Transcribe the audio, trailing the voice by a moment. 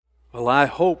Well, I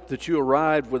hope that you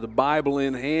arrived with a Bible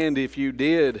in hand. If you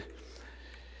did,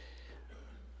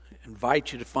 I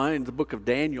invite you to find the book of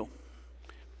Daniel,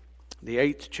 the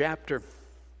 8th chapter.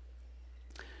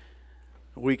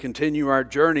 We continue our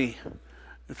journey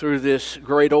through this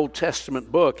great Old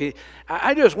Testament book.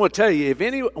 I just want to tell you, if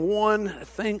anyone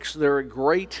thinks they're a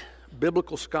great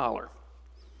biblical scholar,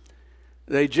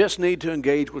 they just need to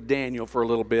engage with Daniel for a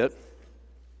little bit,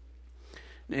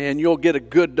 and you'll get a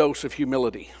good dose of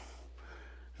humility,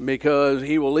 because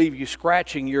he will leave you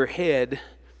scratching your head.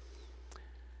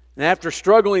 And after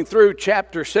struggling through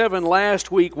chapter 7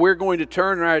 last week, we're going to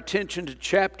turn our attention to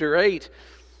chapter 8.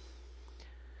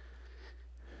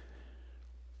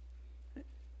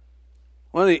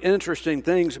 One of the interesting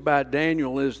things about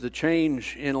Daniel is the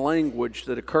change in language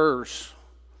that occurs.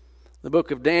 The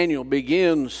book of Daniel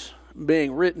begins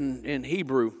being written in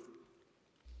Hebrew.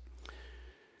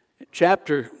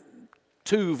 Chapter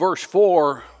 2, verse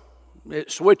 4,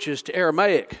 it switches to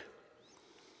Aramaic.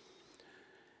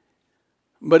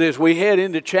 But as we head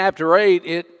into chapter 8,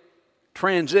 it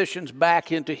transitions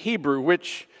back into Hebrew,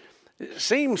 which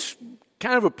seems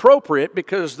kind of appropriate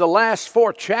because the last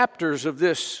 4 chapters of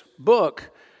this book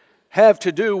have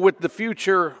to do with the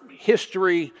future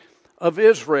history of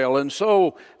Israel. And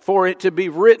so for it to be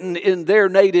written in their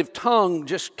native tongue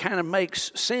just kind of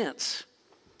makes sense.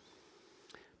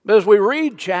 But as we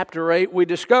read chapter 8, we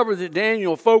discover that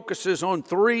Daniel focuses on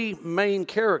 3 main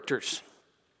characters: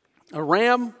 a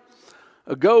ram,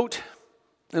 a goat,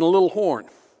 and a little horn.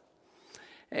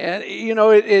 And,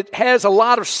 it has a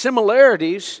lot of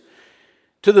similarities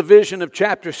to the vision of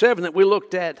chapter 7 that we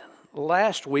looked at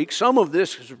last week. Some of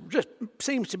this just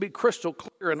seems to be crystal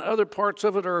clear, and other parts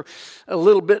of it are a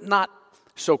little bit not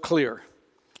so clear.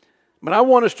 But I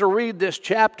want us to read this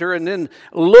chapter and then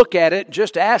look at it,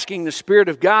 just asking the Spirit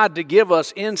of God to give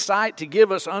us insight, to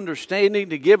give us understanding,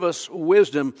 to give us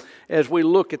wisdom as we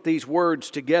look at these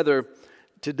words together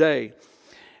today.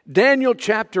 Daniel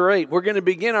chapter 8, we're going to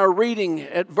begin our reading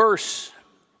at verse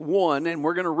 1, and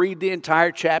we're going to read the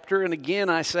entire chapter. And again,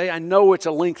 I know it's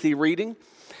a lengthy reading.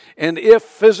 And if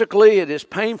physically it is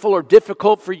painful or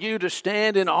difficult for you to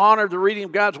stand and honor the reading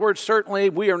of God's Word, certainly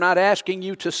we are not asking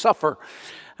you to suffer.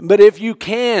 But if you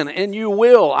can and you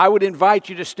will, I would invite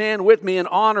you to stand with me and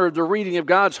honor the reading of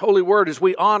God's holy word as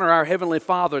we honor our Heavenly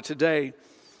Father today.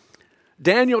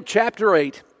 Daniel chapter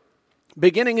 8,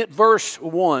 beginning at verse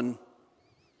 1,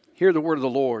 hear the word of the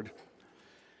Lord.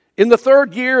 In the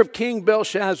 3rd year of King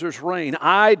Belshazzar's reign,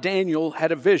 I, Daniel,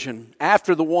 had a vision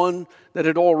after the one that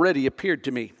had already appeared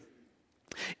to me.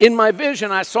 In my vision,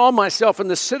 I saw myself in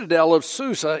the citadel of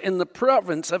Susa in the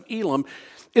province of Elam.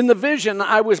 In the vision,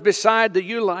 I was beside the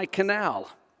Ulai Canal.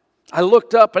 I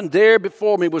looked up, and there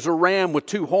before me was a ram with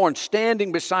 2 horns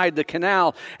standing beside the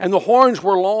canal, and the horns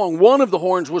were long. One of the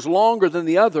horns was longer than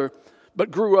the other,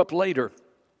 but grew up later.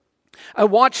 I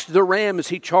watched the ram as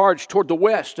he charged toward the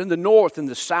west and the north and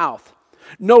the south.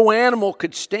 No animal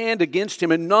could stand against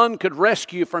him, and none could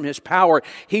rescue from his power.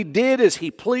 He did as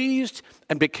he pleased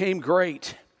and became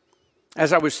great.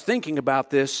 As I was thinking about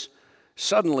this,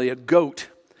 suddenly a goat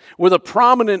with a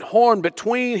prominent horn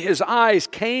between his eyes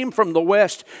came from the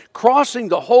west, crossing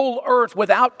the whole earth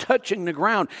without touching the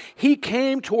ground. He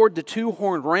came toward the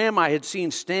 2-horned ram I had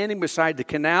seen standing beside the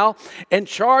canal and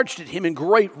charged at him in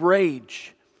great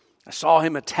rage. I saw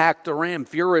him attack the ram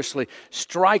furiously,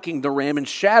 striking the ram and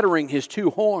shattering his 2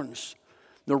 horns.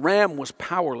 The ram was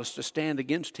powerless to stand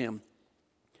against him.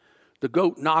 The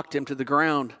goat knocked him to the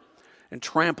ground and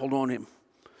trampled on him,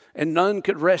 and none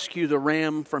could rescue the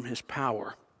ram from his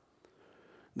power.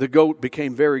 The goat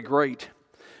became very great,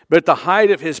 but at the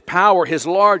height of his power, his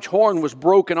large horn was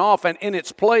broken off, and in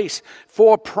its place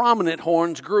 4 prominent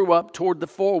horns grew up toward the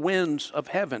 4 winds of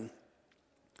heaven.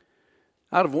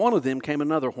 Out of one of them came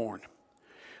another horn,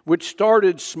 which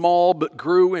started small but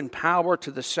grew in power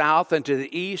to the south and to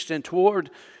the east and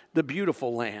toward the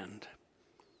beautiful land.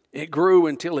 It grew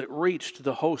until it reached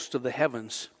the host of the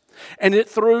heavens. And it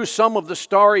threw some of the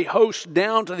starry hosts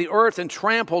down to the earth and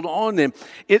trampled on them.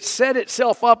 It set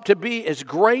itself up to be as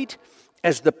great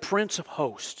as the Prince of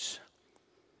Hosts.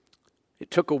 It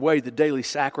took away the daily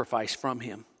sacrifice from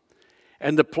him,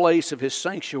 and the place of his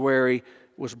sanctuary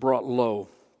was brought low.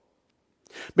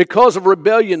 Because of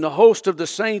rebellion, the host of the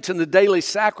saints and the daily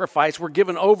sacrifice were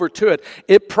given over to it.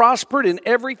 It prospered in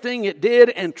everything it did,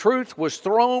 and truth was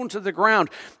thrown to the ground.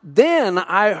 Then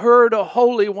I heard a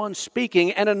holy one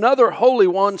speaking, and another holy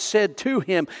one said to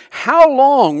him, "How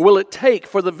long will it take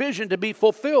for the vision to be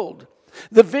fulfilled?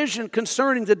 The vision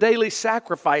concerning the daily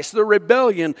sacrifice, the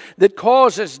rebellion that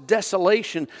causes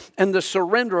desolation, and the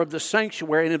surrender of the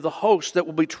sanctuary and of the host that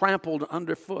will be trampled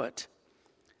underfoot."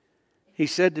 He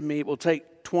said to me, it will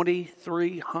take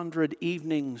 2,300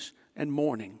 evenings and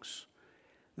mornings.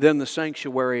 Then the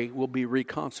sanctuary will be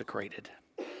reconsecrated.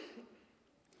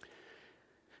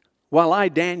 While I,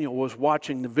 Daniel, was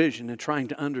watching the vision and trying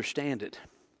to understand it,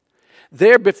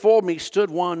 there before me stood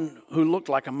one who looked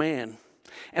like a man.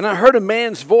 And I heard a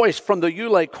man's voice from the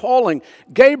Ulai calling,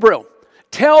 Gabriel,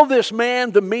 tell this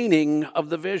man the meaning of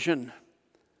the vision.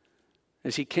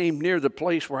 As he came near the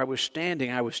place where I was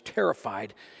standing, I was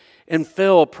terrified and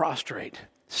fell prostrate.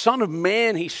 Son of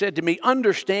man, he said to me,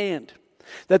 understand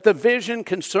that the vision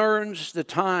concerns the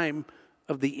time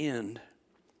of the end.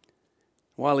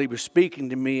 While he was speaking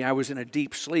to me, I was in a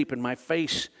deep sleep and my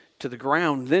face to the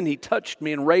ground. Then he touched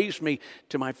me and raised me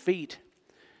to my feet.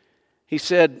 He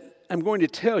said, I'm going to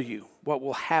tell you what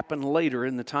will happen later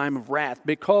in the time of wrath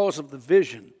because of the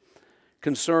vision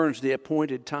concerns the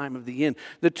appointed time of the end.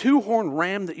 The two-horned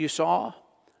ram that you saw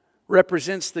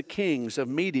represents the kings of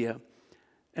Media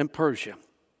and Persia.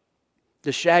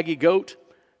 The shaggy goat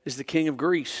is the king of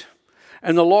Greece.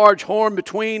 And the large horn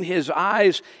between his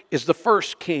eyes is the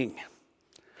first king.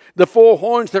 The four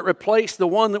horns that replace the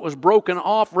one that was broken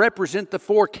off represent the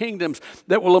four kingdoms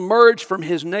that will emerge from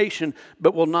his nation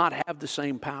but will not have the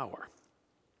same power.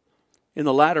 In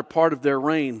the latter part of their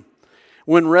reign,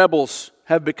 when rebels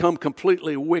have become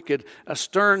completely wicked, a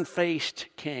stern-faced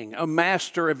king, a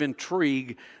master of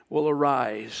intrigue, will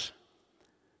arise.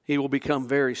 He will become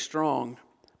very strong,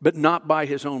 but not by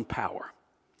his own power.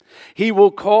 He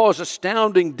will cause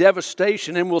astounding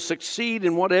devastation and will succeed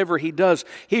in whatever he does.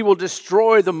 He will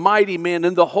destroy the mighty men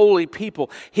and the holy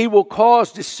people. He will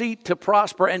cause deceit to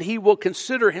prosper, and he will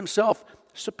consider himself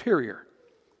superior.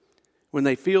 When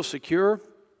they feel secure,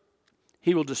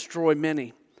 he will destroy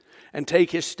many and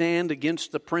take his stand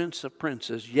against the prince of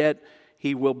princes. Yet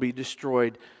he will be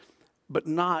destroyed, but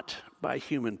not by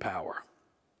human power.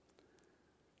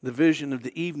 The vision of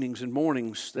the evenings and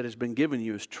mornings that has been given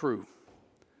you is true.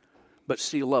 But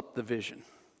seal up the vision,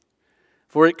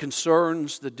 for it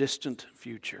concerns the distant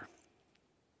future.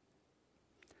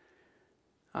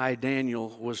 I,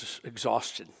 Daniel, was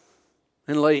exhausted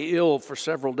and lay ill for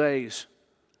several days.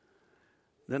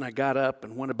 Then I got up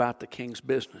and went about the king's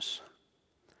business.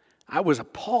 I was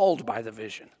appalled by the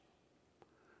vision.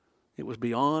 It was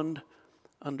beyond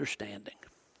understanding.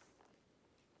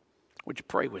 Would you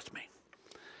pray with me?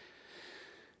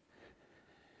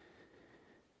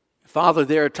 Father,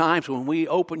 there are times when we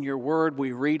open your word,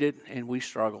 we read it, and we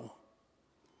struggle.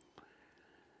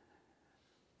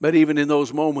 But even in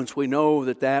those moments, we know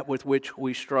that that with which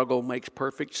we struggle makes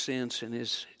perfect sense and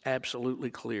is absolutely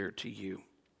clear to you.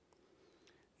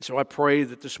 So I pray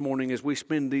that this morning as we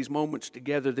spend these moments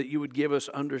together that you would give us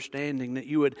understanding, that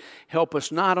you would help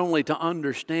us not only to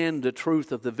understand the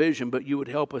truth of the vision, but you would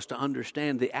help us to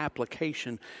understand the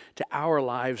application to our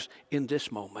lives in this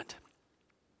moment.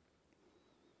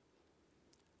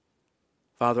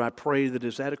 Father, I pray that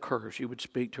as that occurs, you would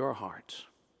speak to our hearts,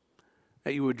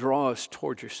 that you would draw us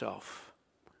toward yourself,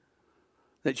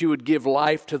 that you would give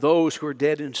life to those who are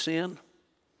dead in sin,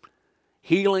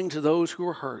 healing to those who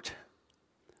are hurt,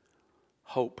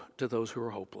 hope to those who are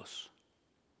hopeless,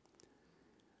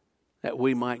 that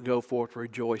we might go forth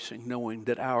rejoicing, knowing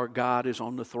that our God is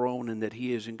on the throne and that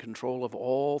he is in control of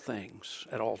all things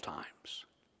at all times.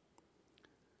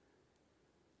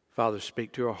 Father,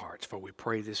 speak to our hearts, for we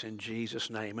pray this in Jesus'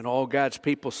 name. And all God's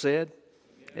people said,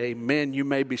 amen. You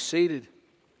may be seated.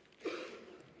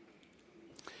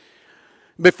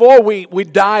 Before we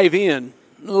dive in,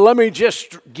 let me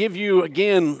just give you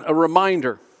again a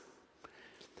reminder.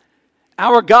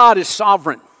 Our God is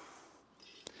sovereign.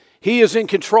 He is in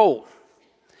control.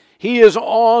 He is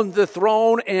on the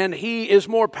throne, and he is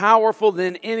more powerful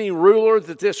than any ruler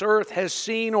that this earth has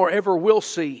seen or ever will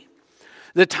see.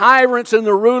 The tyrants and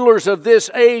the rulers of this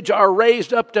age are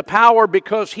raised up to power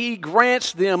because he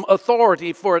grants them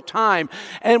authority for a time.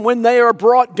 And when they are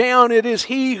brought down, it is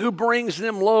he who brings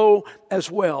them low as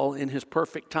well in his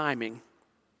perfect timing.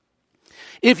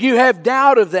 If you have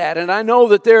doubt of that, and I know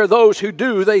that there are those who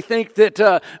do, they think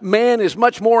that man is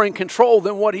much more in control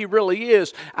than what he really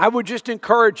is. I would just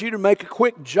encourage you to make a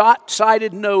quick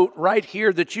jot-sided note right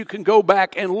here that you can go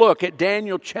back and look at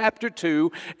Daniel chapter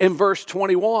 2 and verse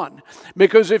 21.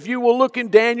 Because if you will look in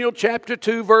Daniel chapter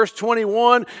 2 verse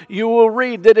 21, you will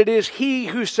read that it is he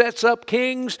who sets up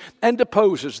kings and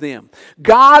deposes them.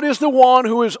 God is the one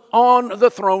who is on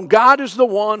the throne. God is the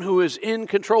one who is in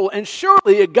control. And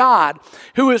surely a God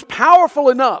who is powerful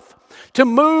enough to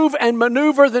move and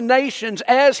maneuver the nations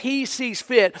as he sees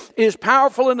fit is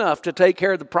powerful enough to take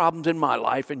care of the problems in my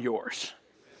life and yours.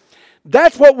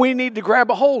 That's what we need to grab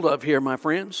a hold of here, my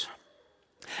friends.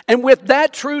 And with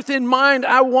that truth in mind,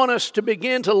 I want us to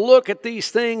begin to look at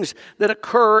these things that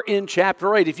occur in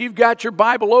chapter 8. If you've got your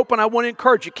Bible open, I want to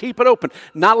encourage you, keep it open.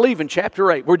 Not leaving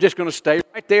chapter 8. We're just going to stay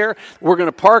right there. We're going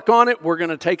to park on it. We're going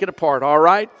to take it apart, all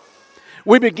right?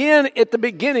 We begin at the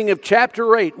beginning of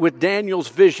chapter 8 with Daniel's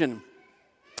vision.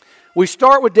 We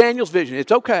start with Daniel's vision.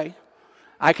 It's okay.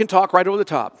 I can talk right over the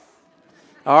top.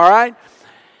 All right?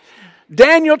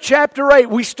 Daniel chapter 8,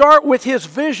 we start with his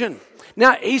vision.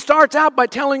 Now, he starts out by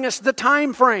telling us the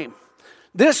time frame.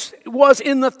 This was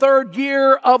in the 3rd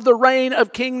year of the reign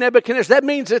of King Nebuchadnezzar. That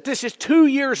means that this is 2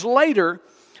 years later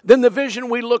than the vision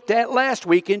we looked at last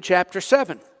week in chapter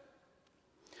 7.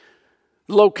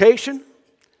 Location,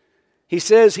 he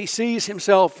says he sees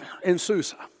himself in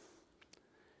Susa,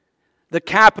 the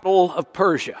capital of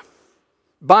Persia,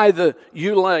 by the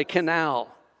Ulai Canal.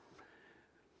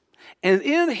 And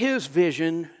in his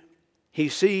vision, he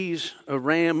sees a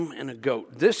ram and a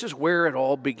goat. This is where it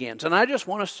all begins. And I just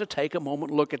want us to take a moment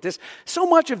and look at this. So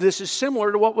much of this is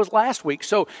similar to what was last week.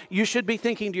 So you should be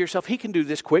thinking to yourself, he can do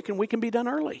this quick and we can be done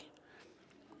early.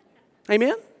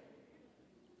 Amen?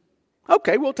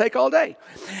 Okay, we'll take all day.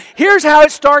 Here's how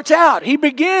it starts out. He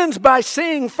begins by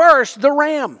seeing first the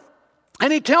ram.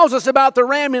 And he tells us about the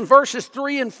ram in verses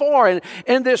 3 and 4.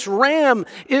 And this ram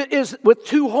is with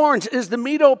 2 horns, is the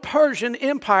Medo-Persian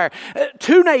Empire.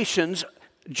 2 nations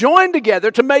joined together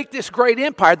to make this great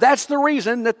empire. That's the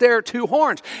reason that there are 2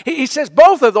 horns. He says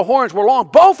both of the horns were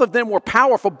long. Both of them were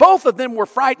powerful. Both of them were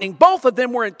frightening. Both of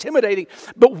them were intimidating.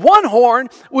 But one horn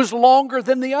was longer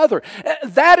than the other.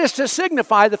 That is to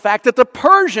signify the fact that the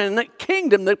Persian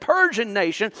kingdom, the Persian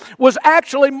nation, was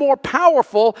actually more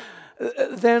powerful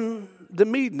than the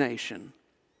Mede nation.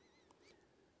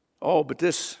 Oh, but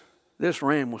this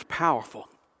ram was powerful.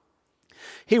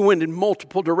 He went in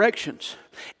multiple directions.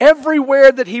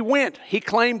 Everywhere that he went, he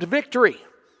claimed victory.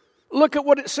 Look at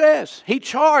what it says. He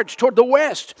charged toward the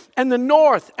west and the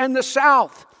north and the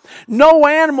south. No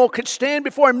animal could stand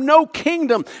before him. No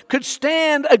kingdom could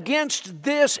stand against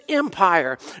this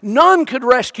empire. None could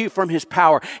rescue from his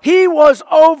power. He was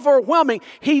overwhelming.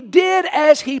 He did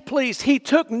as he pleased. He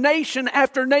took nation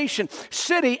after nation,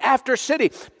 city after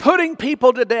city, putting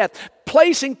people to death,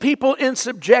 placing people in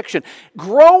subjection,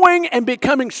 growing and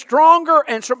becoming stronger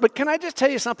and stronger. But can I just tell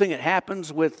you something that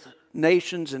happens with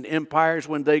nations and empires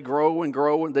when they grow and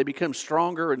grow and they become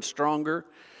stronger and stronger?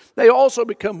 They also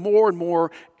become more and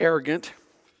more arrogant,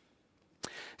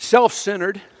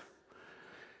 self-centered,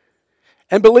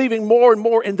 and believing more and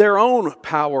more in their own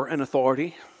power and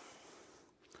authority.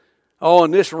 Oh,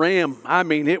 and this ram, I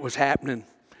mean, it was happening.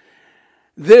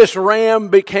 This ram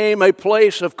became a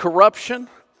place of corruption,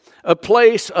 a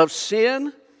place of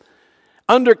sin.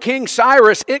 Under King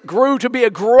Cyrus, it grew to be a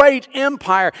great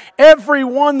empire. Every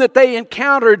one that they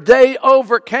encountered, they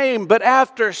overcame. But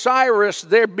after Cyrus,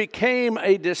 there became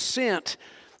a dissent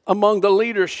among the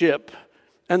leadership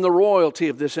and the royalty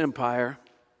of this empire.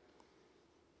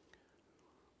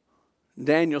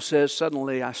 Daniel says,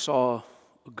 suddenly I saw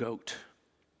a goat.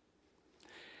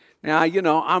 Now,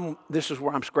 this is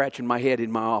where I'm scratching my head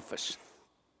in my office.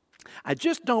 I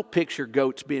just don't picture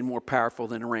goats being more powerful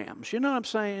than rams. You know what I'm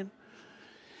saying?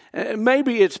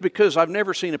 Maybe it's because I've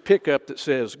never seen a pickup that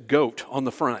says goat on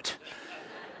the front.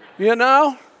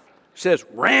 It says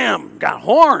ram, got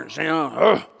horns.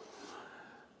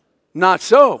 Not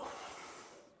so.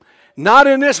 Not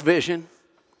in this vision.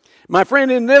 My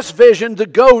friend, in this vision, the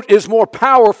goat is more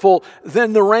powerful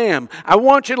than the ram. I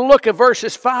want you to look at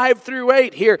verses 5 through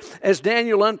 8 here as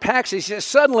Daniel unpacks. He says,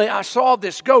 suddenly I saw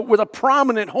this goat with a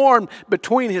prominent horn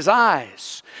between his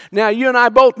eyes. Now, you and I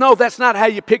both know that's not how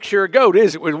you picture a goat,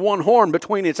 is it? With one horn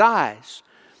between its eyes.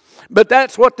 But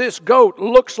that's what this goat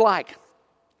looks like.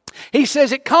 He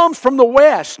says it comes from the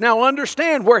west. Now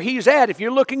understand where he's at. If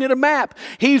you're looking at a map,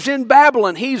 he's in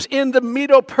Babylon. He's in the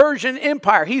Medo-Persian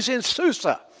Empire. He's in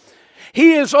Susa.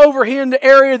 He is over here in the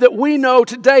area that we know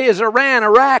today as Iran,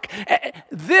 Iraq.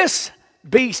 This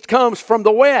beast comes from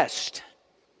the west.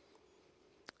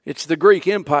 It's the Greek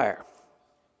Empire.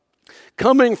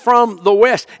 Coming from the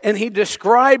west. And he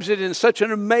describes it in such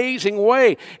an amazing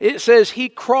way. It says he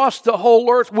crossed the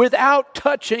whole earth without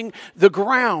touching the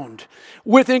ground.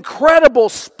 With incredible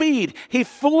speed, he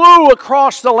flew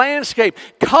across the landscape,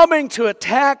 coming to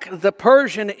attack the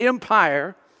Persian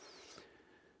Empire.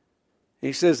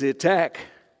 He says the attack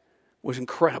was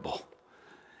incredible.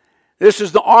 This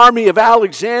is the army of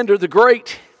Alexander the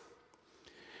Great.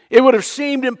 It would have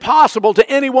seemed impossible to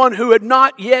anyone who had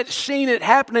not yet seen it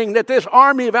happening that this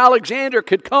army of Alexander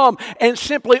could come and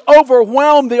simply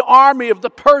overwhelm the army of the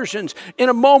Persians in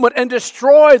a moment and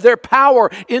destroy their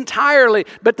power entirely.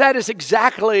 But that is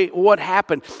exactly what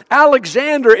happened.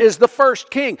 Alexander is the first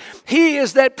king. He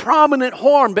is that prominent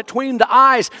horn between the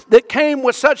eyes that came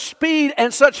with such speed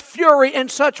and such fury and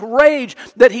such rage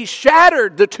that he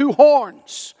shattered the two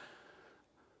horns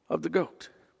of the goat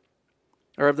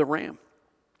or of the ram.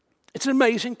 It's an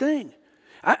amazing thing.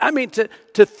 I mean,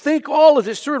 to think all of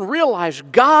this through and realize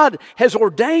God has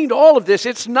ordained all of this.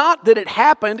 It's not that it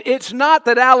happened. It's not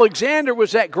that Alexander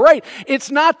was that great.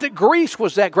 It's not that Greece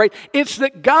was that great. It's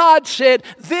that God said,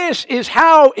 this is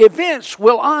how events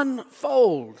will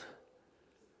unfold.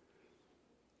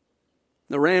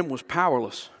 The ram was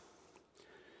powerless.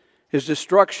 His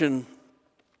destruction,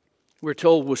 we're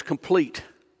told, was complete.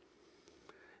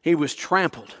 He was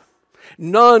trampled.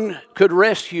 None could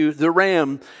rescue the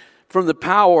ram from the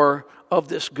power of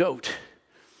this goat.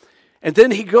 And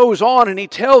then he goes on and he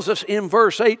tells us in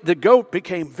verse 8, the goat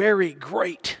became very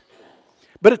great.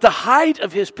 But at the height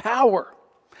of his power,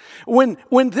 when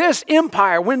this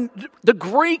empire, when the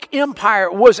Greek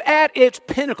Empire was at its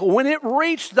pinnacle, when it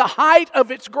reached the height of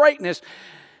its greatness,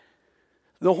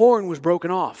 the horn was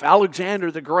broken off.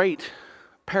 Alexander the Great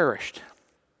perished.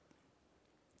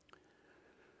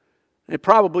 And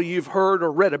probably you've heard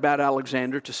or read about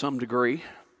Alexander to some degree.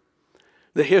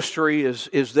 The history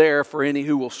is there for any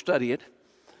who will study it.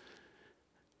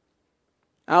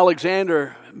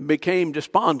 Alexander became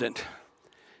despondent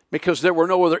because there were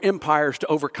no other empires to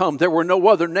overcome. There were no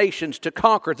other nations to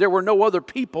conquer. There were no other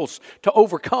peoples to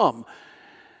overcome.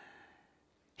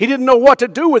 He didn't know what to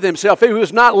do with himself if he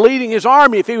was not leading his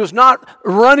army, if he was not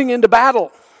running into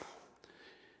battle.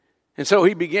 And so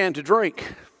he began to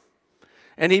drink.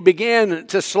 And he began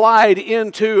to slide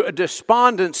into a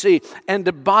despondency and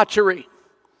debauchery.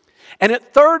 And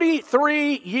at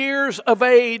 33 years of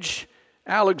age,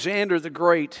 Alexander the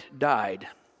Great died.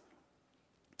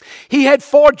 He had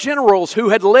 4 generals who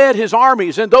had led his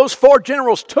armies, and those 4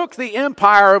 generals took the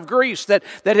empire of Greece that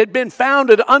had been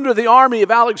founded under the army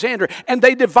of Alexander, and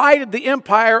they divided the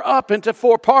empire up into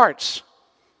 4 parts.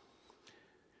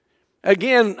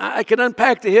 Again, I can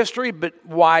unpack the history, but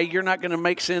why? You're not going to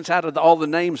make sense out of all the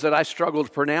names that I struggle to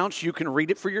pronounce. You can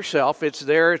read it for yourself. It's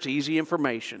there. It's easy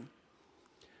information.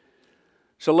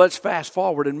 So let's fast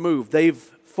forward and move. They've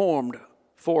formed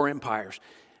 4 empires,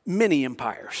 many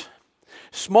empires,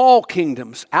 small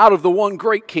kingdoms out of the one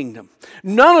great kingdom.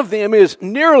 None of them is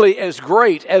nearly as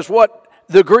great as what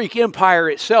the Greek Empire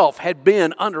itself had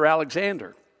been under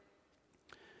Alexander.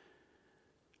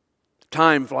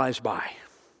 Time flies by.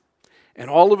 And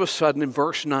all of a sudden, in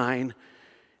verse 9,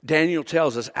 Daniel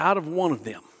tells us, out of one of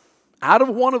them, out of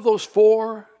one of those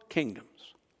 4 kingdoms,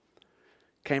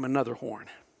 came another horn.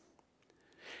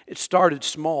 It started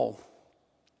small,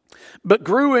 but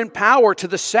grew in power to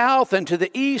the south and to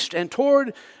the east and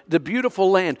toward the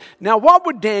beautiful land. Now, what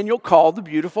would Daniel call the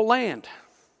beautiful land?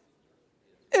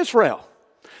 Israel,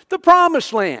 the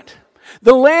promised land.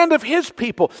 The land of his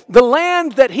people, the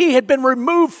land that he had been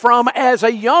removed from as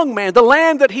a young man, the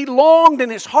land that he longed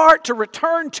in his heart to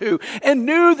return to and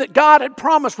knew that God had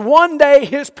promised one day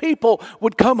his people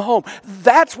would come home.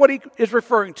 That's what he is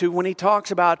referring to when he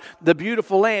talks about the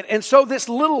beautiful land. And so this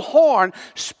little horn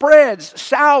spreads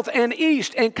south and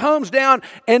east and comes down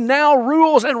and now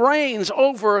rules and reigns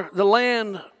over the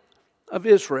land of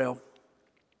Israel.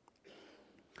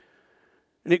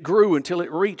 And it grew until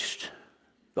it reached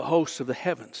the hosts of the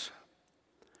heavens,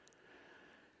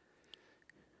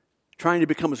 trying to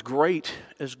become as great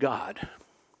as God.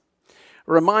 It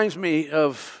reminds me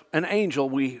of an angel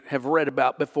we have read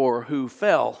about before who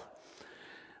fell,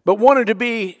 but wanted to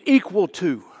be equal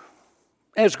to,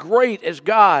 as great as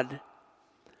God.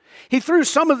 He threw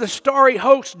some of the starry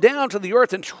hosts down to the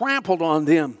earth and trampled on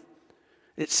them.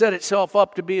 It set itself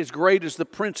up to be as great as the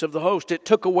prince of the host. It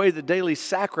took away the daily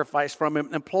sacrifice from him,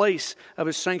 and the place of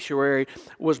his sanctuary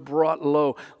was brought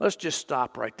low. Let's just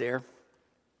stop right there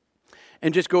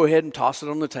and just go ahead and toss it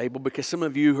on the table, because some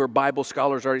of you who are Bible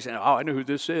scholars are already saying, oh, I know who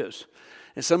this is.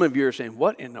 And some of you are saying,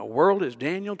 what in the world is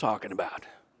Daniel talking about?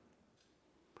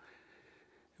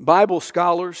 Bible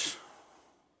scholars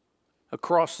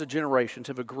across the generations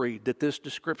have agreed that this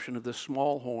description of this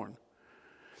small horn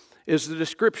is the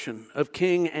description of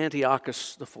King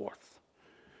Antiochus IV.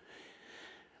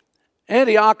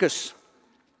 Antiochus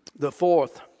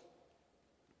IV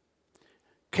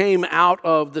came out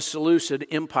of the Seleucid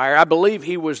Empire. I believe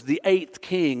he was the 8th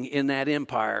king in that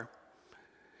empire.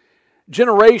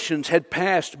 generations had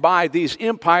passed by. These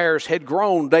empires had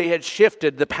grown. They had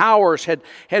shifted. The powers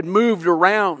had moved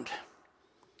around.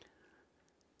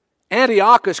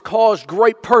 Antiochus caused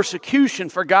great persecution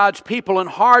for God's people and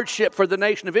hardship for the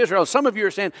nation of Israel. Some of you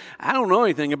are saying, I don't know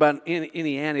anything about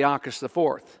any Antiochus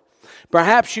IV.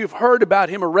 Perhaps you've heard about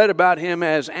him or read about him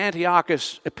as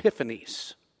Antiochus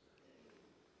Epiphanes.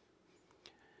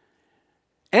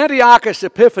 Antiochus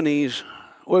Epiphanes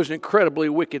was an incredibly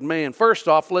wicked man. First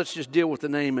off, let's just deal with the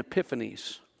name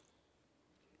Epiphanes.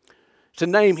 It's a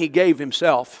name he gave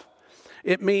himself.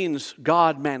 It means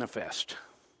God manifest.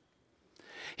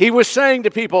 He was saying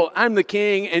to people, I'm the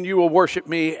king and you will worship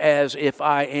me as if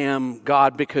I am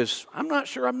God, because I'm not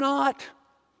sure I'm not.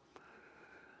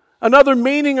 Another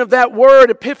meaning of that word,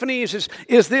 Epiphanes,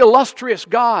 is the illustrious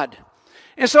God.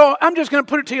 And so I'm just going to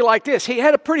put it to you like this. He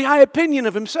had a pretty high opinion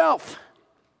of himself.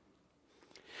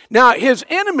 Now, his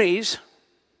enemies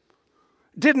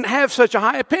didn't have such a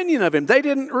high opinion of him. They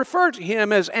didn't refer to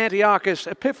him as Antiochus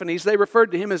Epiphanes. They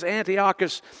referred to him as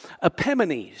Antiochus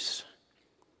Epimanes.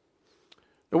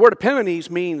 The word Epimanes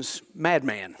means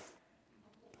madman.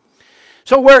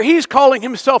 So where he's calling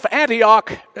himself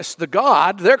Antiochus the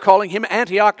God, they're calling him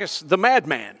Antiochus the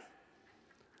madman.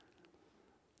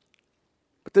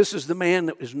 But this is the man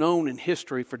that is known in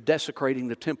history for desecrating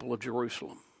the temple of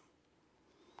Jerusalem.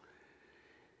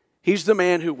 He's the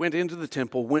man who went into the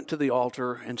temple, went to the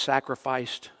altar, and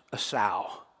sacrificed a sow,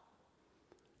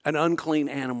 an unclean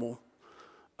animal,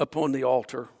 upon the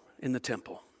altar in the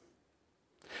temple.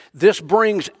 This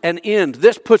brings an end.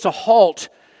 This puts a halt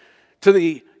to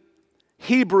the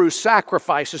Hebrew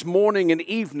sacrifices morning and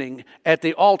evening at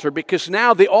the altar, because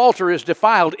now the altar is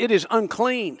defiled. It is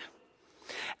unclean.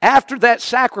 After that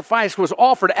sacrifice was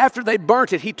offered, after they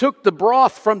burnt it, he took the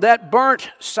broth from that burnt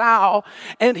sow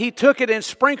and he took it and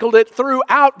sprinkled it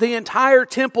throughout the entire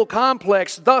temple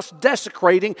complex, thus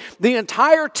desecrating the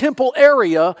entire temple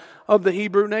area of the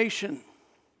Hebrew nation.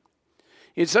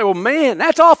 You'd say, well, man,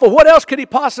 that's awful. What else could he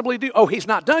possibly do? Oh, he's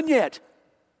not done yet.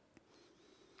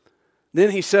 Then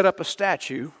he set up a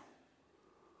statue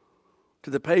to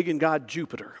the pagan god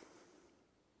Jupiter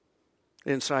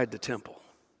inside the temple.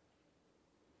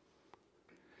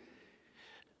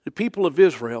 The people of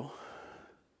Israel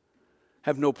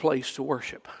have no place to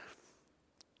worship.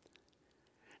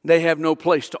 They have no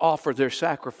place to offer their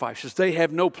sacrifices. They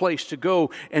have no place to go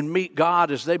and meet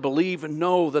God as they believe and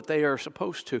know that they are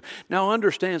supposed to. Now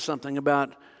understand something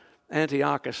about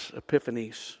Antiochus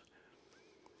Epiphanes.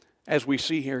 As we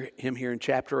see him here in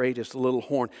chapter 8 as the little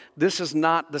horn. This is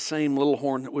not the same little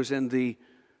horn that was in the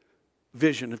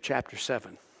vision of chapter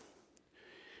 7.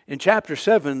 In chapter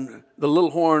 7, the little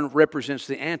horn represents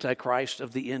the Antichrist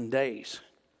of the end days.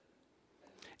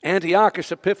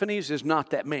 Antiochus Epiphanes is not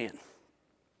that man.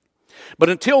 But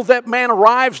until that man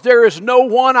arrives, there is no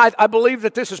one, I believe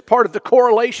that this is part of the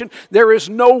correlation, there is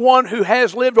no one who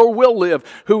has lived or will live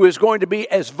who is going to be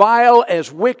as vile,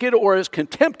 as wicked, or as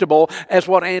contemptible as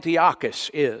what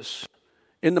Antiochus is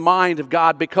in the mind of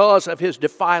God because of his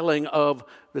defiling of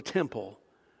the temple.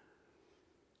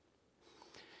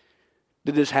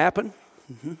 Did this happen?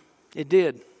 Mm-hmm. It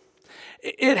did.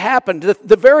 It happened.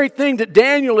 The very thing that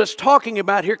Daniel is talking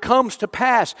about here comes to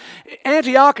pass.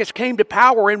 Antiochus came to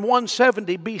power in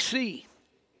 170 BC.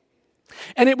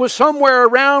 And it was somewhere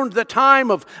around the time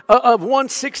of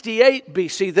 168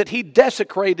 BC that he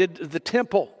desecrated the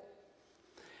temple.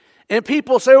 And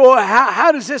people say, well,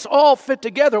 how does this all fit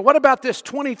together? What about this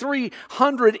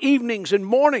 2,300 evenings and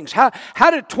mornings? How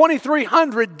did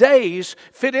 2,300 days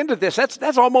fit into this?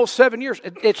 That's almost 7 years.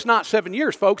 It's not 7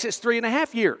 years, folks. It's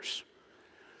 3.5 years.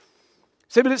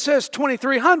 See, but it says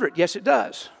 2,300. Yes, it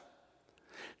does.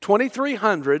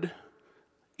 2,300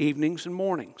 evenings and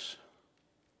mornings.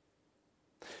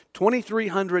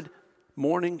 2,300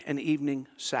 morning and evening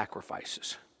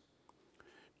sacrifices.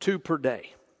 2 per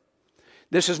day.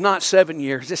 This is not 7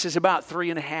 years. This is about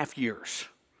 3.5 years.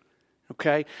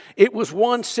 Okay? It was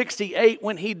 168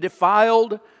 when he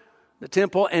defiled the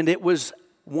temple, and it was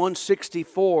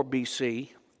 164 BC,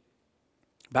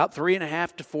 about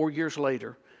 3.5 to 4 years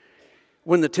later,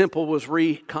 when the temple was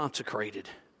reconsecrated.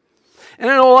 And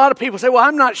I know a lot of people say, well,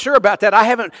 I'm not sure about that. I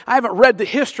haven't read the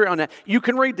history on that. You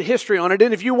can read the history on it.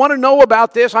 And if you want to know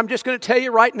about this, I'm just going to tell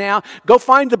you right now, go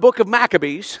find the book of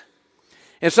Maccabees.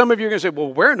 And some of you are going to say,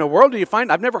 well, where in the world do you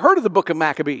find it? I've never heard of the book of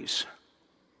Maccabees.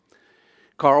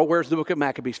 Carl, where's the book of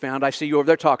Maccabees found? I see you over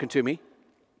there talking to me.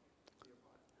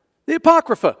 The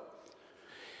Apocrypha.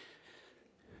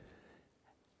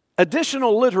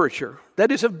 Additional literature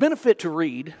that is of benefit to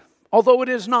read, although it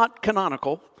is not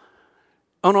canonical,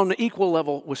 and on the equal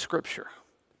level with Scripture.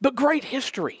 But great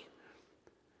history.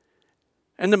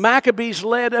 And the Maccabees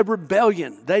led a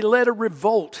rebellion. They led a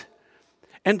revolt.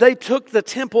 And they took the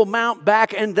Temple Mount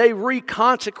back and they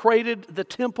reconsecrated the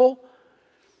temple.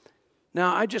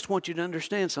 Now, I just want you to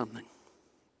understand something.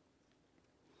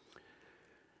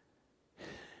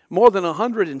 More than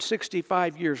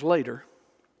 165 years later,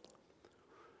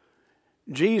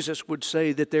 Jesus would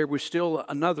say that there was still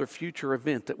another future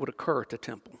event that would occur at the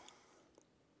temple.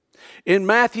 In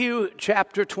Matthew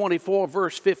chapter 24,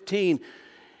 verse 15,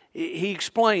 he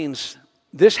explains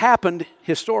this happened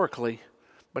historically,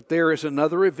 but there is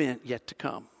another event yet to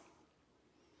come.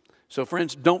 So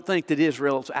friends, don't think that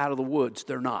Israel's out of the woods.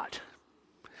 They're not.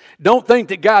 Don't think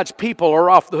that God's people are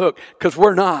off the hook, because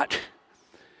we're not.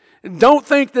 Don't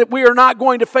think that we are not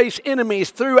going to face enemies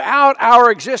throughout our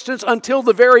existence until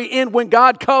the very end when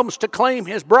God comes to claim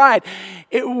His bride.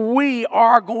 We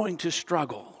are going to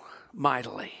struggle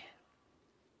mightily.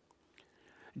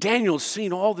 Daniel's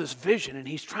seen all this vision and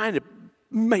he's trying to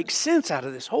make sense out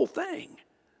of this whole thing.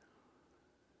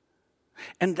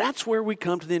 And that's where we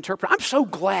come to the interpretation. I'm so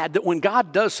glad that when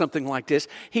God does something like this,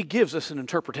 He gives us an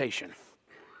interpretation.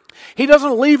 He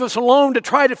doesn't leave us alone to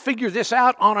try to figure this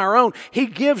out on our own. He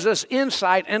gives us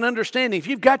insight and understanding. If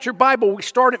you've got your Bible, we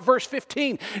start at verse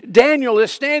 15. Daniel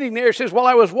is standing there and says, while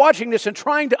I was watching this and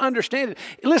trying to understand it.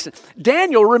 Listen,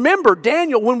 remember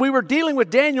Daniel, when we were dealing with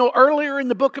Daniel earlier in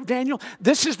the book of Daniel,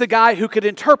 this is the guy who could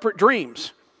interpret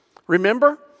dreams.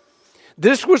 Remember?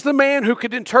 This was the man who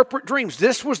could interpret dreams.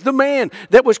 This was the man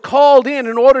that was called in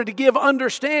order to give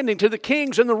understanding to the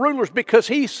kings and the rulers because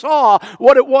he saw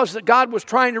what it was that God was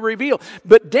trying to reveal.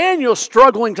 But Daniel's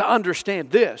struggling to understand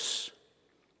this.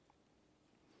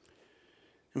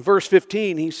 In verse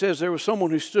 15, he says, there was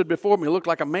someone who stood before me who looked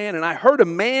like a man, and I heard a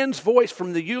man's voice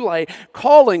from the Ulai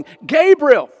calling,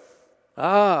 Gabriel.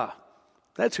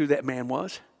 That's who that man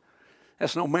was.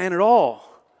 That's no man at all.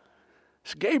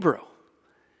 It's Gabriel.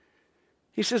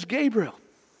 He says, Gabriel,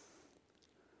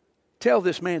 tell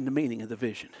this man the meaning of the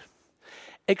vision.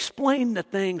 Explain the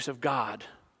things of God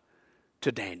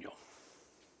to Daniel.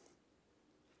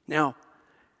 Now,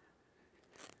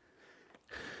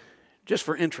 just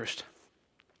for interest,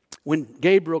 when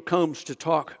Gabriel comes to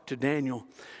talk to Daniel,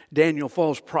 Daniel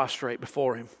falls prostrate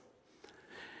before him.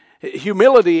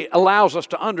 Humility allows us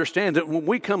to understand that when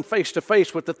we come face to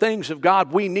face with the things of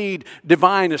God, we need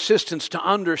divine assistance to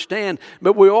understand,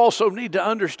 but we also need to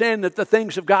understand that the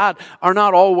things of God are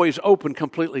not always open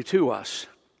completely to us.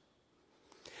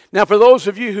 Now, for those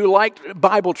of you who like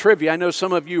Bible trivia, I know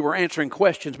some of you were answering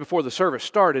questions before the service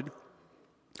started.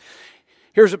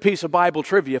 Here's a piece of Bible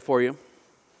trivia for you.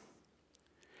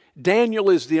 Daniel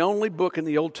is the only book in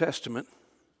the Old Testament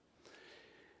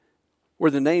where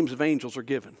the names of angels are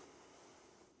given.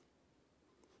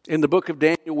 In the book of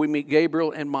Daniel, we meet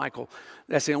Gabriel and Michael.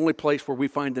 That's the only place where we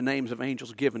find the names of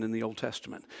angels given in the Old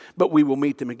Testament. But we will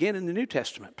meet them again in the New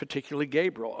Testament, particularly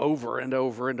Gabriel, over and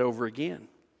over and over again.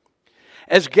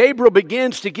 As Gabriel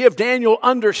begins to give Daniel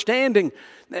understanding,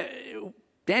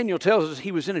 Daniel tells us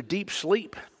he was in a deep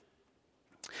sleep.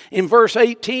 In verse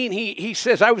 18, he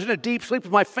says, I was in a deep sleep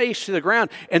with my face to the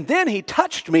ground, and then he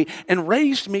touched me and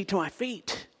raised me to my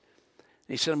feet.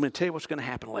 And he said, I'm going to tell you what's going to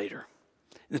happen later.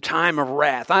 The time of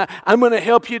wrath. I'm going to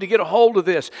help you to get a hold of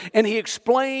this. And he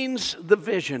explains the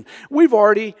vision. We've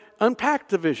already unpacked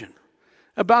the vision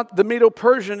about the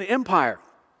Medo-Persian Empire.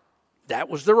 That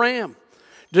was the ram.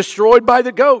 Destroyed by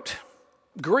the goat.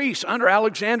 Greece under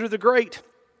Alexander the Great.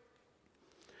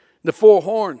 The four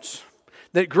horns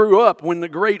that grew up when the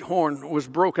great horn was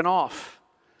broken off.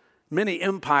 Many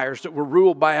empires that were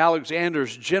ruled by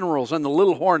Alexander's generals, and the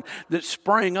little horn that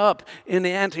sprang up in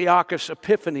the Antiochus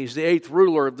Epiphanes, the 8th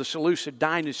ruler of the Seleucid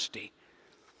dynasty.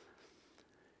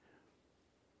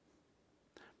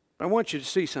 But I want you to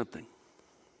see something.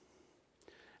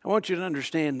 I want you to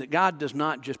understand that God does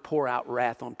not just pour out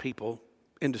wrath on people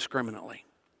indiscriminately.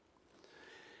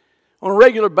 On a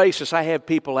regular basis, I have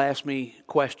people ask me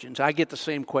questions. I get the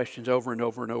same questions over and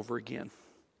over and over again.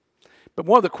 But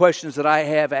one of the questions that I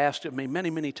have asked of me many,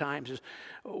 many times is,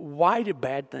 why do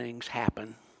bad things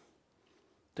happen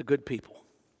to good people?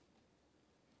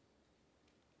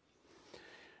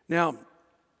 Now,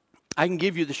 I can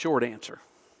give you the short answer.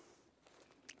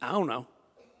 I don't know.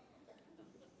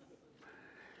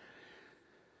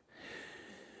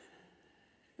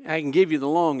 I can give you the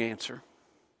long answer,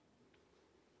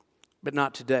 but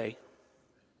not today.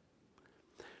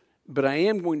 But I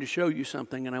am going to show you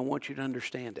something, and I want you to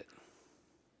understand it.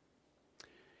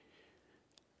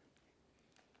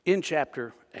 In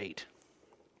chapter 8,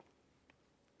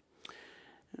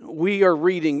 we are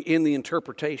reading in the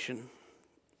interpretation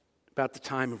about the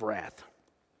time of wrath,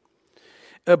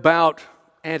 about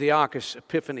Antiochus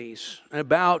Epiphanes,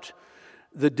 about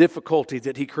the difficulty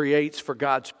that he creates for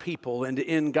God's people and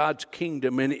in God's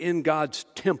kingdom and in God's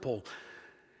temple,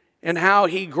 and how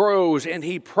he grows and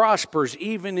he prospers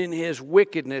even in his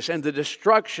wickedness and the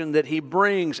destruction that he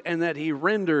brings and that he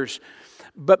renders.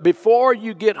 But before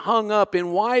you get hung up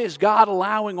in why is God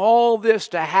allowing all this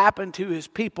to happen to his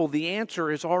people, the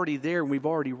answer is already there and we've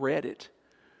already read it.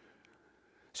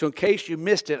 So in case you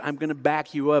missed it, I'm going to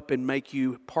back you up and make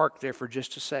you park there for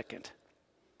just a second.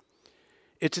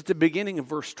 It's at the beginning of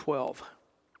verse 12.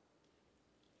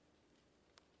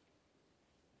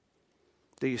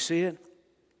 Do you see it?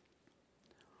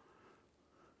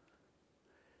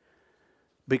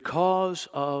 Because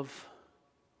of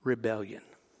rebellion.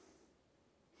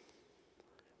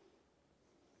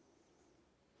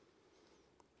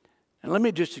 And let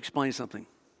me just explain something.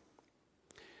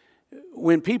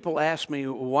 When people ask me,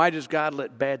 why does God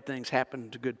let bad things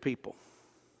happen to good people?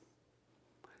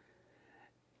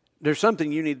 There's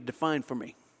something you need to define for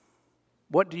me.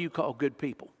 What do you call good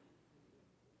people?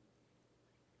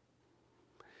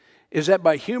 Is that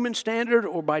by human standard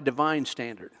or by divine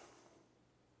standard?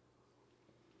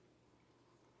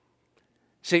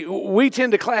 See, we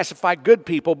tend to classify good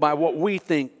people by what we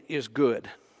think is good.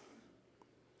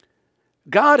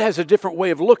 God has a different way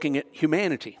of looking at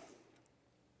humanity.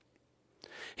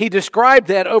 He described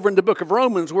that over in the book of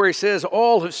Romans where he says,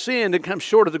 all have sinned and come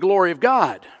short of the glory of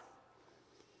God.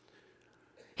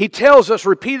 He tells us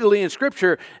repeatedly in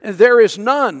Scripture, there is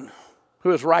none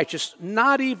who is righteous,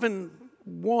 not even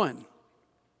one.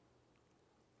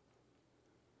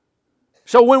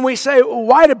 So when we say,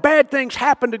 why do bad things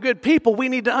happen to good people, we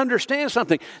need to understand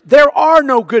something. There are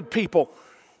no good people.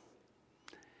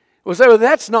 We'll say, well,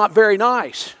 that's not very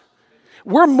nice.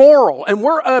 We're moral and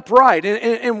we're upright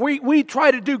and we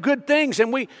try to do good things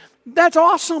and that's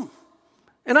awesome.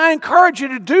 And I encourage you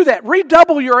to do that.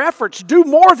 Redouble your efforts. Do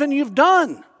more than you've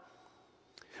done.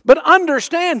 But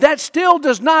understand that still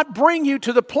does not bring you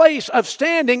to the place of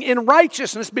standing in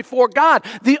righteousness before God.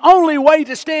 The only way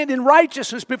to stand in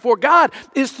righteousness before God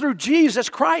is through Jesus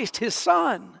Christ, His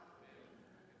Son.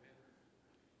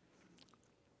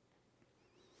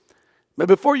 But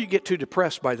before you get too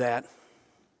depressed by that,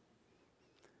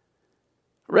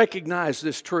 recognize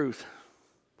this truth.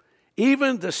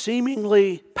 Even the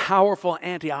seemingly powerful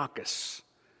Antiochus,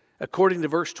 according to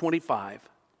verse 25,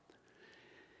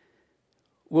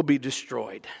 will be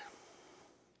destroyed.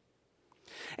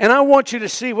 And I want you to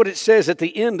see what it says at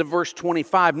the end of verse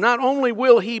 25. Not only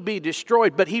will he be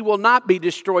destroyed, but he will not be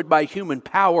destroyed by human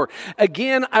power.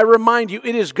 Again, I remind you,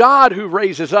 it is God who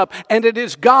raises up, and it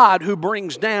is God who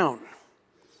brings down.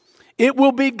 It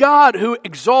will be God who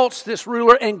exalts this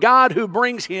ruler and God who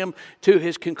brings him to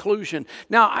his conclusion.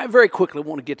 Now, I very quickly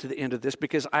want to get to the end of this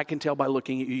because I can tell by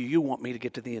looking at you, you want me to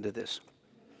get to the end of this.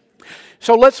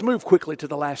 So let's move quickly to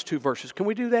the last two verses. Can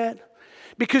we do that?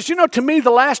 Because, to me, the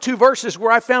last two verses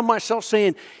where I found myself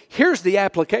saying, here's the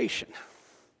application.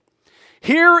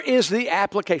 Here is the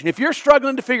application. If you're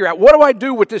struggling to figure out, what do I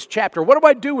do with this chapter? What do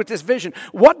I do with this vision?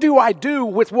 What do I do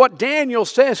with what Daniel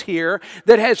says here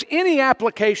that has any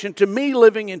application to me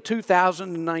living in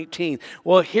 2019?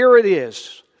 Well, here it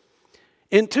is.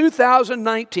 In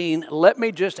 2019, let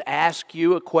me just ask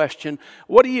you a question.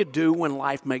 What do you do when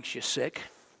life makes you sick?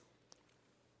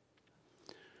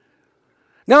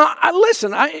 Now,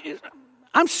 listen,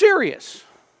 I'm serious.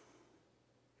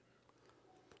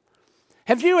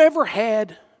 Have you ever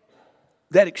had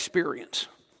that experience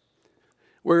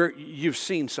where you've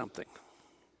seen something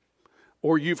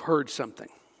or you've heard something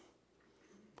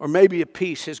or maybe a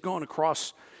piece has gone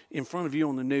across in front of you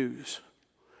on the news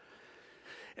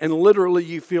and literally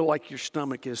you feel like your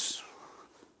stomach is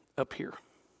up here?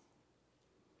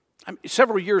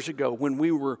 Several years ago when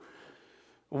we were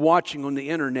watching on the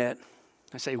internet,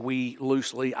 I say we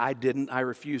loosely, I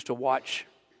refused to watch.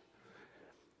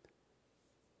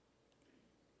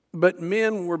 But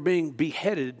men were being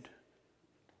beheaded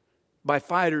by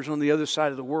fighters on the other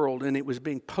side of the world, and it was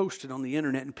being posted on the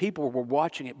internet, and people were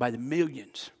watching it by the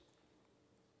millions.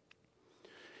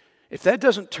 If that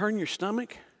doesn't turn your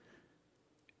stomach,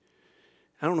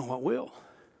 I don't know what will.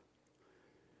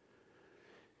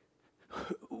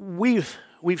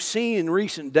 We've seen in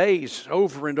recent days,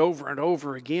 over and over and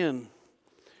over again,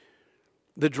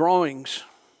 the drawings,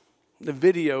 the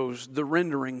videos, the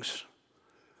renderings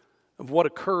of what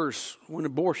occurs when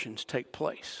abortions take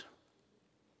place.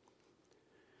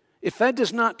 If that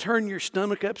does not turn your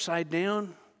stomach upside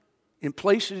down and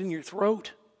place it in your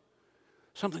throat,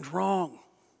 something's wrong.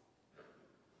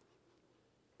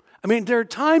 There are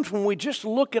times when we just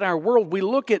look at our world, we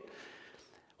look at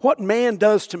what man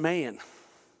does to man,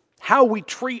 how we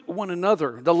treat one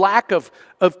another, the lack of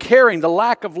caring, the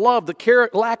lack of love, the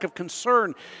lack of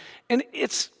concern. And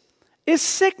it's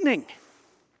sickening.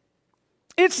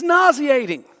 It's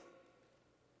nauseating.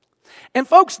 And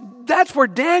folks, that's where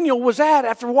Daniel was at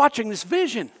after watching this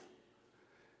vision.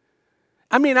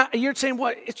 I mean, you're saying,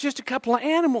 what? It's just a couple of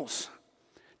animals.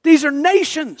 These are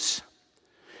nations.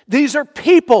 These are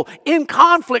people in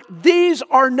conflict. These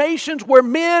are nations where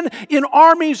men in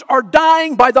armies are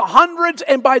dying by the hundreds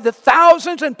and by the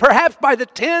thousands and perhaps by the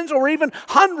tens or even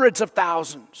hundreds of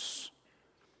thousands.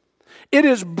 It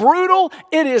is brutal.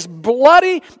 It is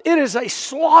bloody. It is a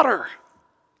slaughter.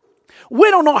 We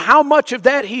don't know how much of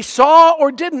that he saw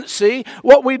or didn't see.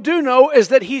 What we do know is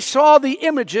that he saw the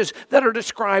images that are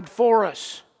described for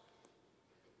us.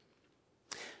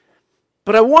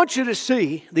 But I want you to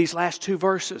see these last two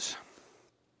verses.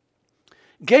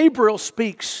 Gabriel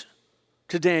speaks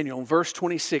to Daniel in verse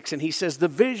 26, and he says, "The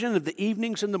vision of the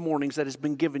evenings and the mornings that has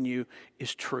been given you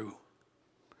is true."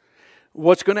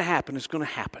 What's going to happen is going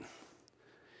to happen.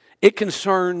 It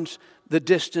concerns the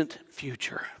distant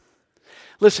future.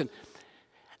 Listen,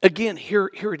 again,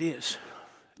 here it is.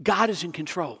 God is in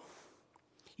control.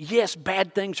 Yes,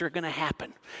 bad things are going to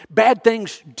happen. Bad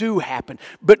things do happen.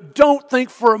 But don't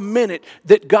think for a minute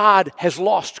that God has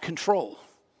lost control.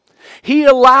 He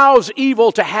allows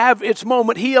evil to have its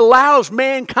moment. He allows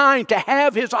mankind to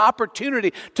have his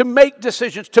opportunity to make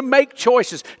decisions, to make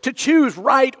choices, to choose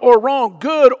right or wrong,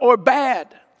 good or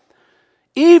bad,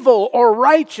 evil or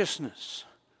righteousness.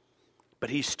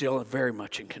 But he's still very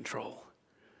much in control.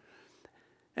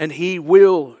 And he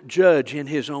will judge in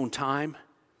his own time.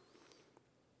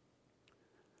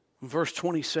 Verse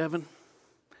 27,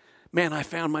 man, I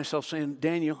found myself saying,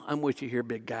 Daniel, I'm with you here,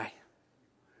 big guy.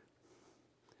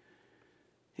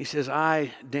 He says,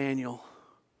 I, Daniel,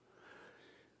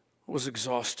 was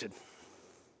exhausted.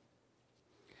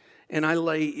 And I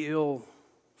lay ill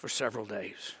for several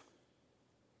days.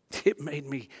 It made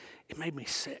me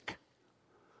sick.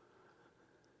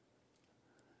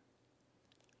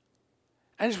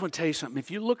 I just want to tell you something.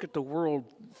 If you look at the world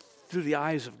through the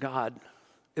eyes of God,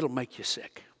 it'll make you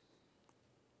sick.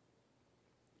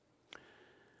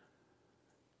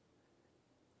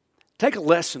 Take a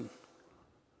lesson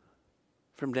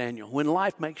from Daniel. When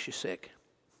life makes you sick,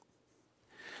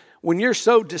 when you're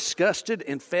so disgusted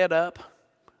and fed up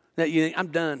that you think, I'm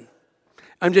done.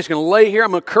 I'm just going to lay here. I'm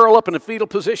going to curl up in a fetal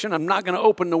position. I'm not going to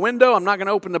open the window. I'm not going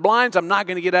to open the blinds. I'm not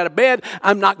going to get out of bed.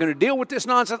 I'm not going to deal with this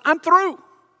nonsense. I'm through.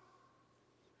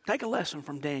 Take a lesson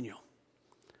from Daniel.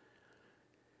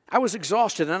 I was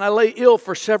exhausted and I lay ill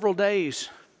for several days.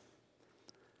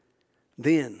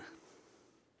 Then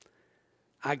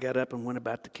I got up and went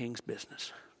about the king's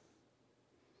business.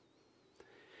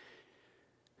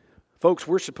 Folks,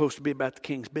 we're supposed to be about the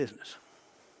king's business.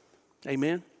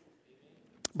 Amen?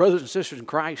 Brothers and sisters in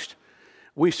Christ,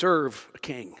 we serve a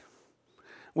king.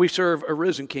 We serve a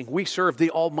risen king. We serve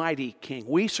the almighty king.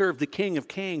 We serve the King of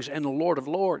kings and the Lord of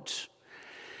lords.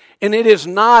 And it is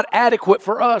not adequate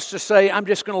for us to say, I'm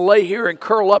just going to lay here and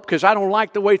curl up because I don't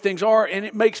like the way things are and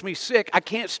it makes me sick. I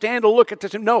can't stand to look at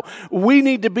this. No, we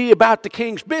need to be about the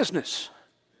king's business.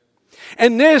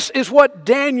 And this is what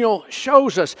Daniel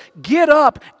shows us. Get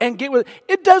up and get with it.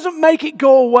 It doesn't make it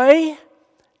go away.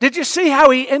 Did you see how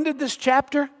he ended this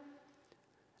chapter?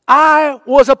 I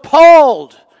was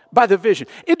appalled by the vision.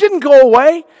 It didn't go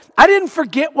away. I didn't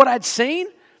forget what I'd seen.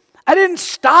 I didn't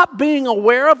stop being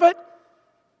aware of it.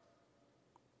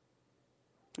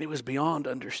 It was beyond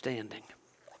understanding.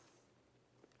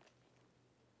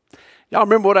 Y'all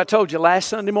remember what I told you last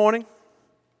Sunday morning?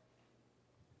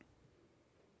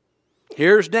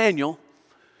 Here's Daniel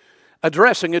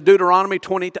addressing a Deuteronomy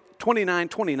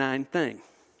 29:29 thing.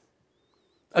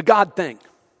 A God thing.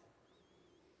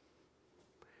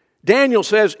 Daniel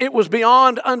says it was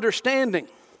beyond understanding.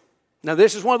 Now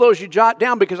this is one of those you jot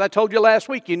down because I told you last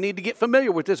week you need to get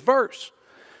familiar with this verse.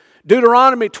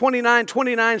 Deuteronomy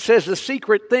 29:29 says the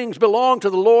secret things belong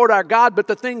to the Lord our God, but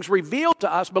the things revealed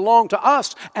to us belong to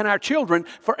us and our children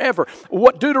forever.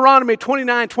 What Deuteronomy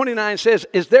 29:29 says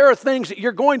is there are things that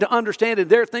you're going to understand and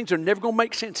there are things that are never going to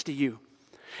make sense to you.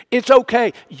 It's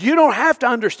okay. You don't have to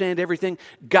understand everything.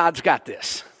 God's got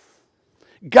this.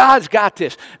 God's got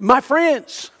this. My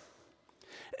friends,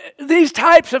 these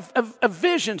types of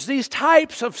visions, these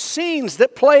types of scenes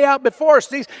that play out before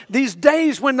us, these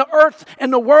days when the earth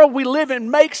and the world we live in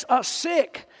makes us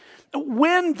sick.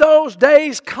 When those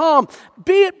days come,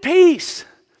 be at peace.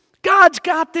 God's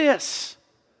got this.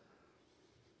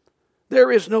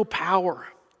 There is no power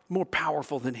more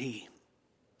powerful than He.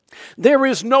 There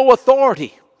is no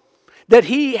authority that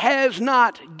He has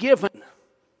not given.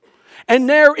 And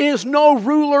there is no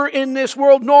ruler in this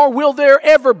world, nor will there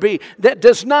ever be, that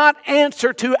does not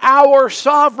answer to our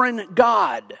sovereign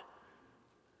God.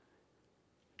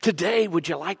 Today, would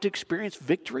you like to experience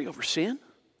victory over sin?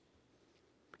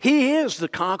 He is the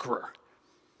conqueror.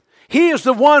 He is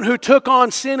the one who took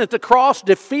on sin at the cross,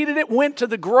 defeated it, went to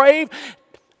the grave,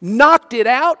 knocked it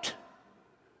out,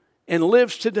 and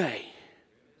lives today.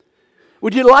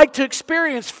 Would you like to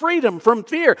experience freedom from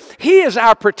fear? He is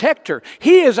our protector.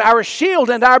 He is our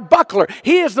shield and our buckler.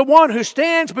 He is the one who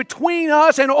stands between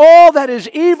us and all that is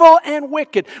evil and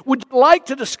wicked. Would you like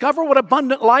to discover what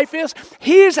abundant life is?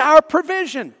 He is our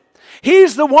provision.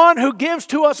 He's the one who gives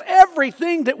to us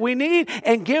everything that we need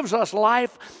and gives us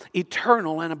life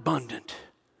eternal and abundant.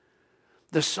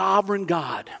 The sovereign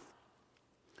God,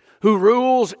 who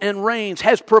rules and reigns,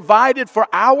 has provided for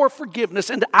our forgiveness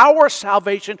and our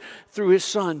salvation through His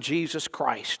Son, Jesus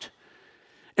Christ.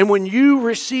 And when you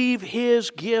receive His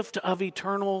gift of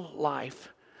eternal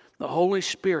life, the Holy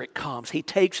Spirit comes. He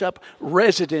takes up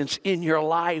residence in your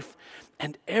life,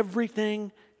 and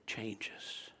everything changes.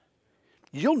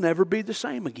 You'll never be the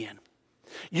same again.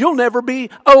 You'll never be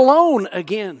alone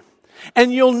again.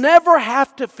 And you'll never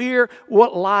have to fear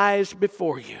what lies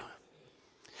before you.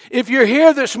 If you're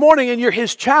here this morning and you're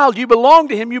His child, you belong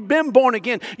to Him, you've been born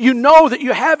again, you know that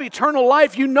you have eternal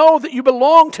life, you know that you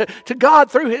belong to God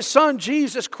through His Son,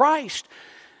 Jesus Christ,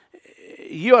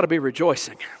 you ought to be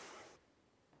rejoicing.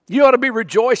 You ought to be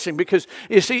rejoicing because,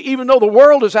 you see, even though the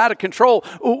world is out of control,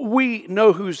 we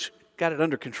know who's got it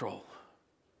under control.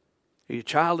 Are you a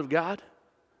child of God?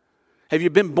 Have you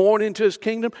been born into His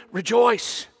kingdom?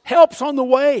 Rejoice. Help's on the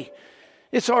way.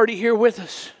 It's already here with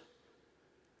us.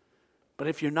 But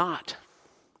if you're not,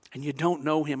 and you don't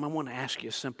know Him, I want to ask you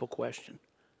a simple question.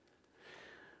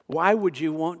 Why would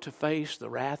you want to face the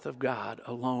wrath of God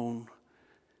alone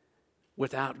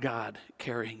without God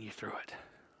carrying you through it?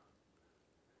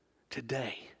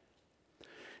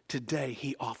 Today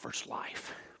He offers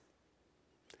life.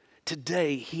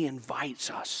 Today He invites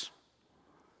us.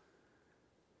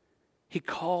 He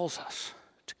calls us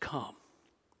to come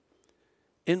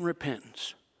in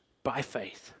repentance by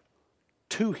faith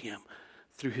to Him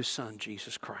through His Son,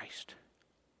 Jesus Christ.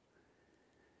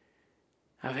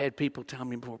 I've had people tell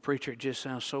me before, preacher, it just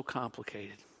sounds so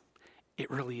complicated.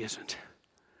 It really isn't.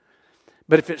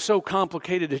 But if it's so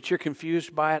complicated that you're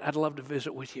confused by it, I'd love to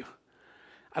visit with you.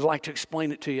 I'd like to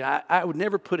explain it to you. I would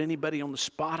never put anybody on the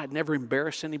spot. I'd never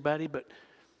embarrass anybody, but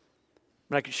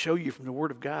I could show you from the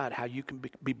Word of God how you can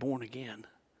be born again,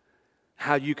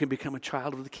 how you can become a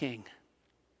child of the King.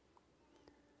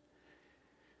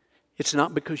 It's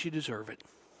not because you deserve it.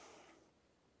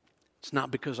 It's not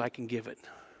because I can give it.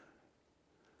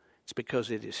 It's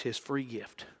because it is His free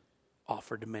gift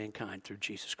offered to mankind through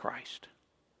Jesus Christ.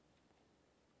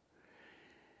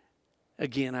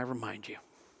 Again, I remind you,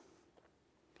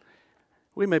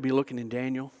 we may be looking in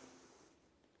Daniel,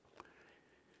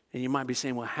 and you might be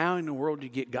saying, well, how in the world do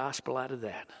you get gospel out of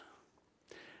that?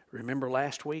 Remember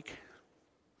last week?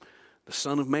 The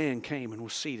Son of Man came and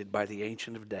was seated by the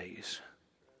Ancient of Days.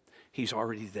 He's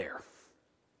already there.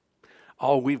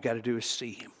 All we've got to do is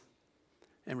see Him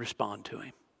and respond to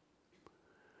Him.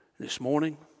 This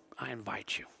morning, I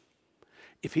invite you.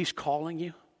 If He's calling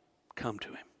you, come to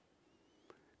Him.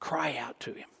 Cry out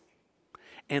to Him.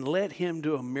 And let Him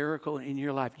do a miracle in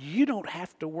your life. You don't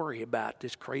have to worry about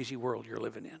this crazy world you're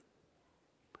living in.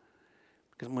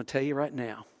 Because I'm going to tell you right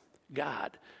now,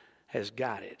 God has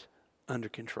got it under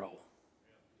control.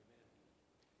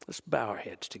 Let's bow our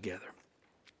heads together.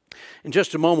 In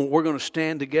just a moment, we're going to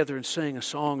stand together and sing a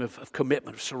song of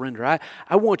commitment, of surrender.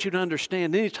 I want you to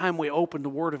understand, anytime we open the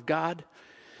Word of God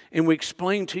and we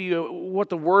explain to you what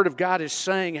the Word of God is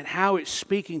saying and how it's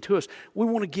speaking to us, we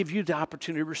want to give you the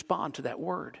opportunity to respond to that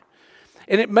Word.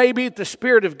 And it may be that the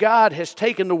Spirit of God has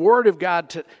taken the Word of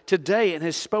God today and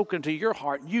has spoken to your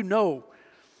heart. You know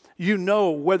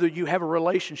whether you have a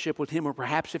relationship with Him or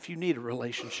perhaps if you need a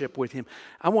relationship with Him.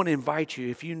 I want to invite you,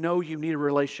 if you know you need a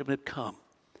relationship with Him,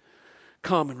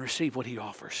 come and receive what He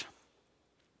offers.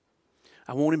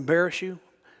 I won't embarrass you.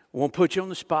 I won't put you on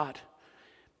the spot.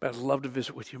 But I'd love to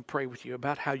visit with you and pray with you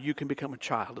about how you can become a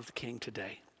child of the King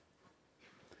today.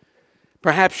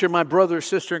 Perhaps you're my brother or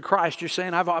sister in Christ. You're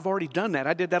saying, I've already done that.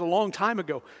 I did that a long time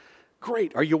ago.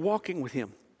 Great. Are you walking with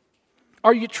Him?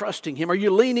 Are you trusting Him? Are you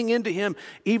leaning into Him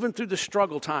even through the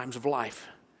struggle times of life?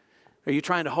 Are you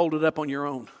trying to hold it up on your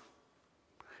own?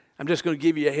 I'm just going to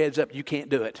give you a heads up. You can't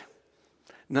do it.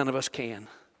 None of us can.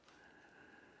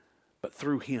 But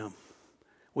through Him,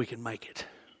 we can make it.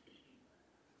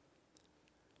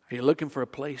 Are you looking for a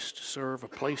place to serve, a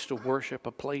place to worship,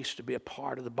 a place to be a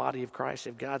part of the body of Christ?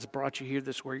 If God's brought you here,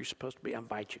 this is where you're supposed to be. I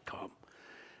invite you to come.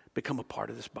 Become a part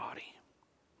of this body.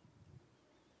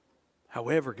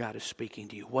 However God is speaking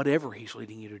to you, whatever He's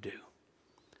leading you to do,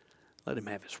 let Him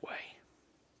have His way.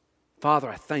 Father,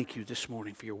 I thank you this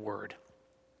morning for your word.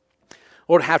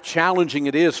 Lord, how challenging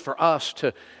it is for us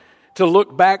to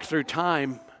look back through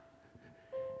time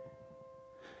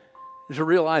and to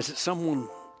realize that someone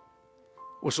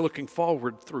was looking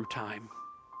forward through time.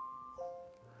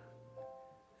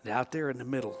 And out there in the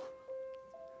middle,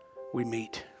 we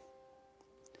meet.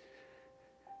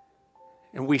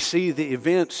 And we see the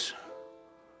events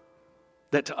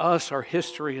that to us are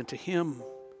history and to Him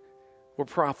were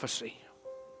prophecy.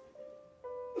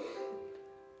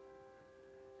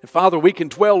 And Father, we can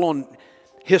dwell on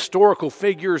historical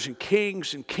figures and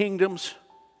kings and kingdoms.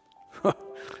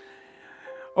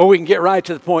 Or we can get right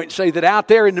to the point and say that out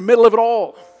there in the middle of it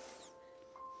all,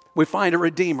 we find a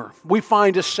Redeemer. We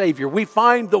find a Savior. We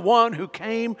find the one who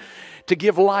came to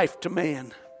give life to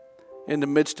man in the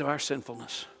midst of our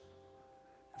sinfulness.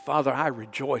 Father, I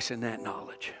rejoice in that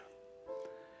knowledge.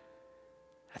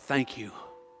 I thank you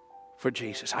for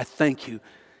Jesus. I thank you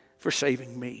for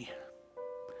saving me.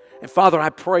 And Father, I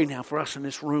pray now for us in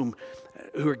this room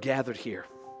who are gathered here.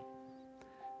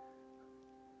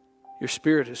 Your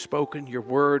Spirit has spoken. Your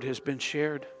word has been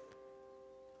shared.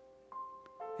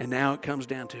 And now it comes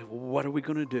down to, what are we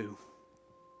going to do?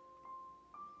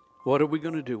 What are we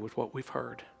going to do with what we've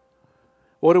heard?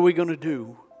 What are we going to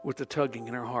do with the tugging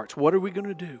in our hearts? What are we going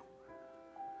to do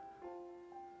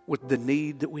with the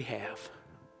need that we have?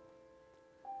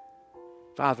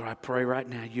 Father, I pray right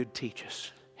now you'd teach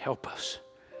us, help us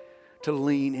to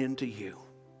lean into you,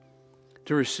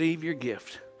 to receive your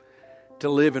gift, to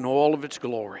live in all of its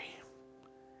glory,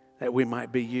 that we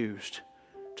might be used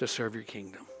to serve your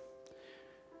kingdom.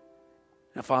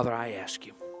 Now, Father, I ask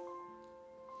you,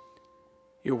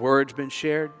 your word's been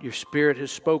shared, your Spirit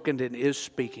has spoken and is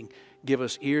speaking. Give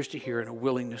us ears to hear and a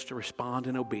willingness to respond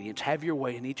in obedience. Have your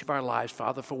way in each of our lives,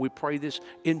 Father, for we pray this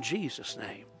in Jesus'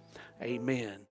 name. Amen.